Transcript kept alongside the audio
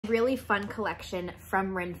really fun collection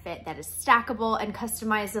from Rinfit that is stackable and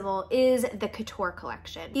customizable is the Couture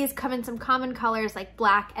collection. These come in some common colors like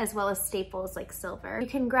black as well as staples like silver. You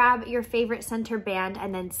can grab your favorite center band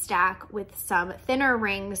and then stack with some thinner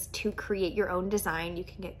rings to create your own design. You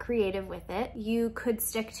can get creative with it. You could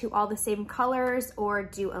stick to all the same colors or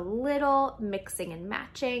do a little mixing and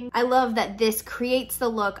matching. I love that this creates the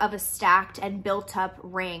look of a stacked and built up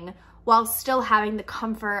ring while still having the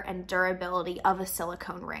comfort and durability of a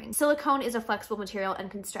silicone ring. Silicone is a flexible material and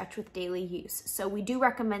can stretch with daily use, so we do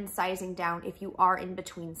recommend sizing down if you are in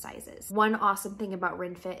between sizes. One awesome thing about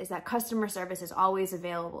Rinfit is that customer service is always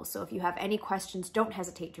available, so if you have any questions, don't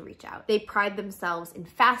hesitate to reach out. They pride themselves in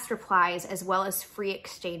fast replies as well as free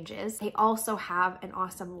exchanges. They also have an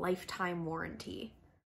awesome lifetime warranty.